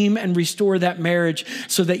redeem and restore that marriage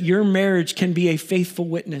so that your marriage can be a faithful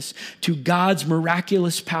witness to God's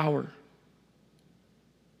miraculous power.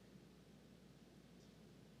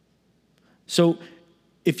 So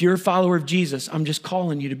if you're a follower of Jesus, I'm just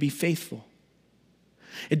calling you to be faithful.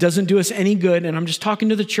 It doesn't do us any good, and I'm just talking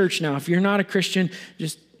to the church now. If you're not a Christian,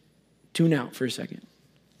 just tune out for a second.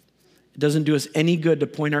 It doesn't do us any good to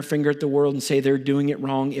point our finger at the world and say they're doing it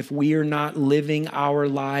wrong if we are not living our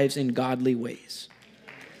lives in godly ways.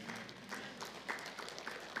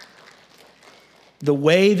 The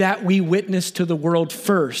way that we witness to the world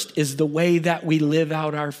first is the way that we live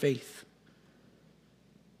out our faith.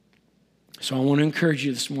 So I want to encourage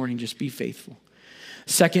you this morning, just be faithful.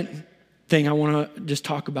 Second thing I want to just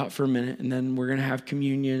talk about for a minute, and then we're going to have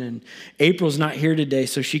communion. And April's not here today,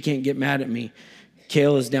 so she can't get mad at me.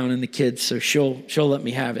 Kayla is down in the kids, so she'll let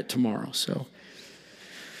me have it tomorrow. So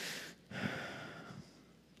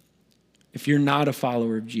if you're not a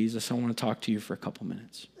follower of Jesus, I want to talk to you for a couple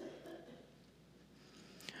minutes.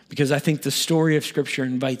 Because I think the story of Scripture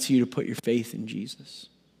invites you to put your faith in Jesus.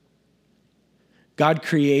 God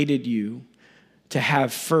created you to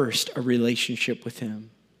have first a relationship with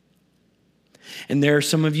him. And there are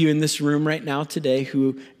some of you in this room right now today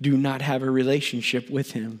who do not have a relationship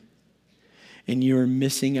with him. And you're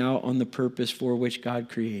missing out on the purpose for which God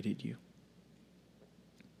created you.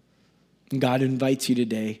 And God invites you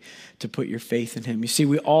today to put your faith in him. You see,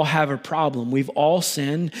 we all have a problem. We've all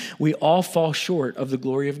sinned. We all fall short of the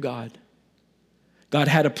glory of God. God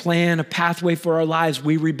had a plan, a pathway for our lives.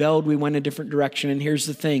 We rebelled. We went a different direction. And here's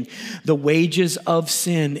the thing. The wages of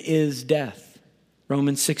sin is death.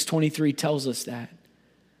 Romans 6:23 tells us that.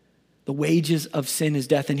 The wages of sin is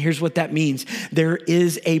death. And here's what that means. There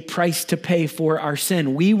is a price to pay for our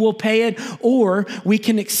sin. We will pay it, or we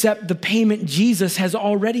can accept the payment Jesus has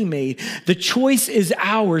already made. The choice is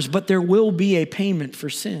ours, but there will be a payment for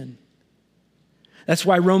sin. That's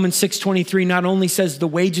why Romans 6:23 not only says the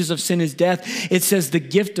wages of sin is death, it says the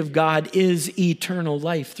gift of God is eternal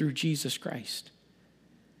life through Jesus Christ.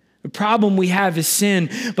 The problem we have is sin,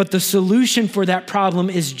 but the solution for that problem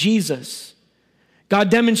is Jesus. God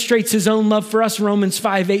demonstrates his own love for us. Romans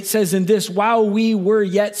 5:8 says in this, while we were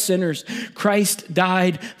yet sinners, Christ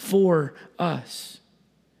died for us.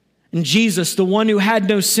 And Jesus, the one who had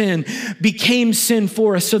no sin, became sin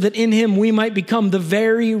for us so that in him we might become the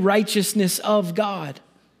very righteousness of God.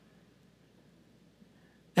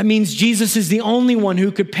 That means Jesus is the only one who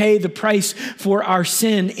could pay the price for our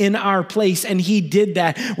sin in our place, and he did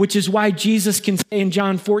that, which is why Jesus can say in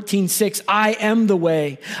John 14:6, I am the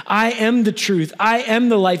way, I am the truth, I am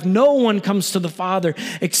the life. No one comes to the Father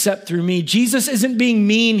except through me. Jesus isn't being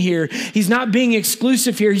mean here. He's not being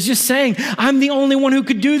exclusive here. He's just saying, I'm the only one who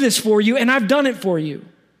could do this for you, and I've done it for you.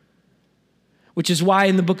 Which is why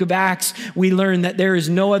in the book of Acts, we learn that there is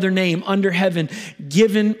no other name under heaven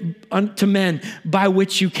given unto men by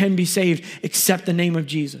which you can be saved except the name of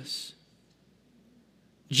Jesus.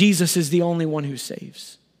 Jesus is the only one who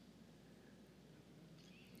saves.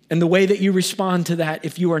 And the way that you respond to that,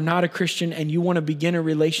 if you are not a Christian and you want to begin a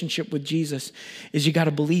relationship with Jesus, is you got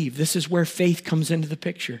to believe. This is where faith comes into the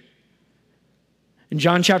picture. In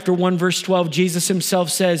John chapter 1, verse 12, Jesus himself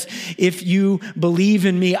says, if you believe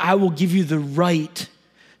in me, I will give you the right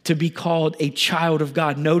to be called a child of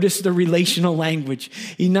God. Notice the relational language.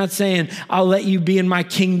 He's not saying, I'll let you be in my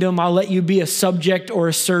kingdom. I'll let you be a subject or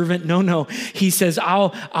a servant. No. He says,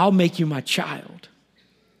 I'll make you my child.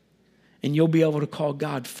 And you'll be able to call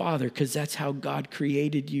God Father because that's how God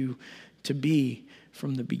created you to be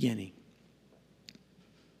from the beginning.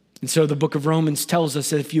 And so the book of Romans tells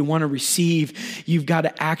us that if you want to receive, you've got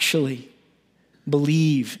to actually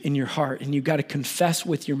believe in your heart and you've got to confess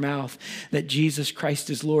with your mouth that Jesus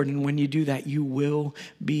Christ is Lord. And when you do that, you will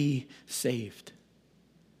be saved.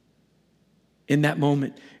 In that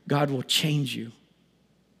moment, God will change you.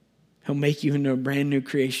 He'll make you into a brand new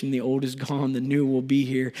creation. The old is gone, the new will be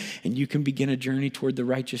here, and you can begin a journey toward the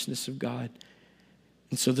righteousness of God.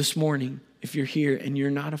 And so this morning, if you're here and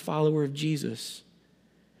you're not a follower of Jesus,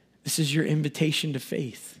 this is your invitation to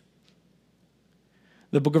faith.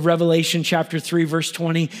 The book of Revelation chapter 3 verse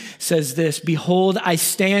 20 says this, behold, I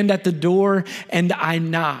stand at the door and I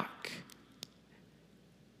knock.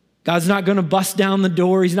 God's not going to bust down the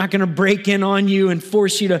door. He's not going to break in on you and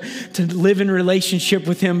force you to live in relationship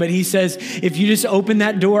with him. But he says, if you just open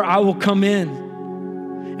that door, I will come in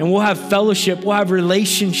and we'll have fellowship. We'll have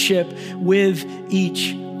relationship with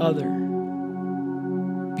each other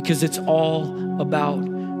because it's all about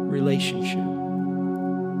relationship.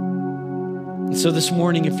 And so this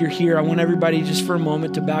morning, if you're here, I want everybody just for a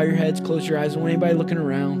moment to bow your heads, close your eyes. I don't want anybody looking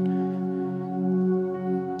around.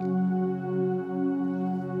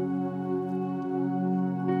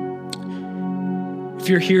 If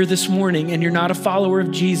you're here this morning and you're not a follower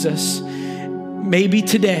of Jesus, maybe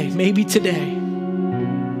today,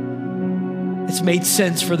 it's made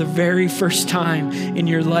sense for the very first time in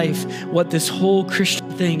your life what this whole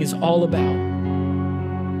Christian thing is all about.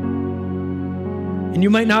 And you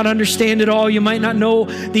might not understand it all. You might not know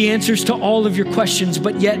the answers to all of your questions,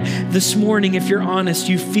 but yet this morning, if you're honest,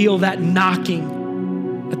 you feel that knocking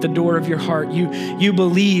at the door of your heart. You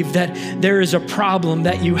believe that there is a problem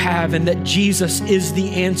that you have and that Jesus is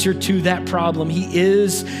the answer to that problem. He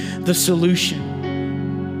is the solution.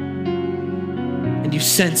 And you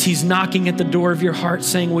sense he's knocking at the door of your heart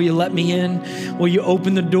saying, will you let me in? Will you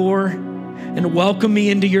open the door and welcome me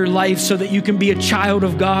into your life so that you can be a child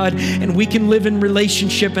of God and we can live in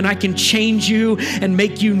relationship and I can change you and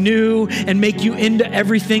make you new and make you into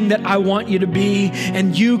everything that I want you to be,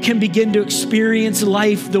 and you can begin to experience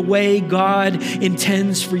life the way God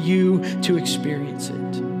intends for you to experience it.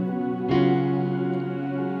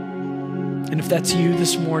 And if that's you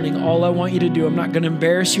this morning, all I want you to do, I'm not going to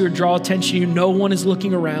embarrass you or draw attention to you. No one is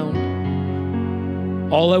looking around.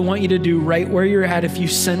 All I want you to do right where you're at, if you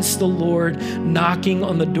sense the Lord knocking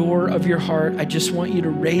on the door of your heart, I just want you to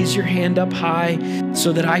raise your hand up high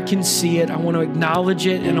so that I can see it. I want to acknowledge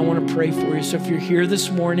it and I want to pray for you. So if you're here this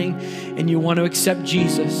morning and you want to accept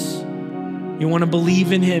Jesus, you want to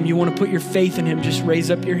believe in him, you want to put your faith in him, just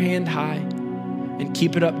raise up your hand high and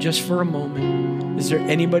keep it up just for a moment. Is there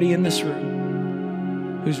anybody in this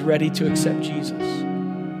room who's ready to accept Jesus?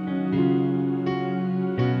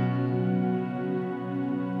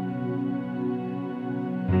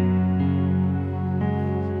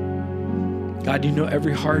 God, you know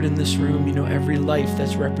every heart in this room. You know every life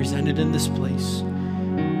that's represented in this place.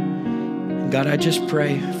 And God, I just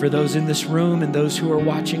pray for those in this room and those who are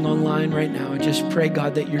watching online right now. I just pray,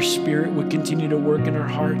 God, that your Spirit would continue to work in our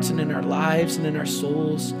hearts and in our lives and in our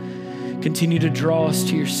souls. Continue to draw us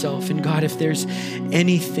to yourself. And God, if there's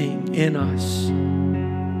anything in us,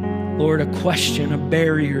 Lord, a question, a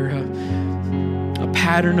barrier, a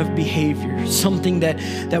pattern of behavior, something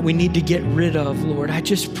that we need to get rid of, Lord, I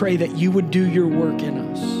just pray that you would do your work in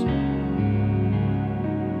us.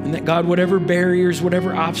 And that God, whatever barriers,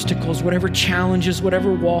 whatever obstacles, whatever challenges,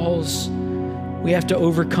 whatever walls we have to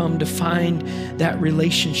overcome to find that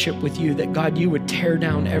relationship with you, that God, you would tear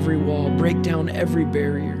down every wall, break down every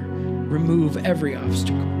barrier, remove every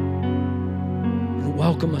obstacle, and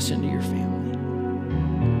welcome us into your family.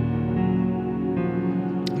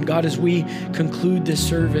 And God, as we conclude this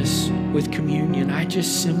service with communion, I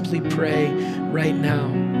just simply pray right now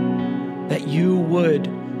that you would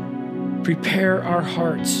prepare our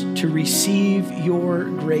hearts to receive your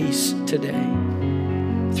grace today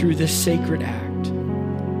through this sacred act.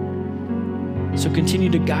 So continue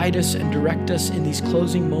to guide us and direct us in these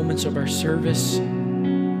closing moments of our service.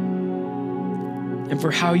 And for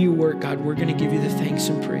how you work, God, we're going to give you the thanks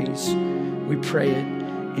and praise. We pray it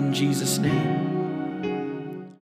in Jesus' name.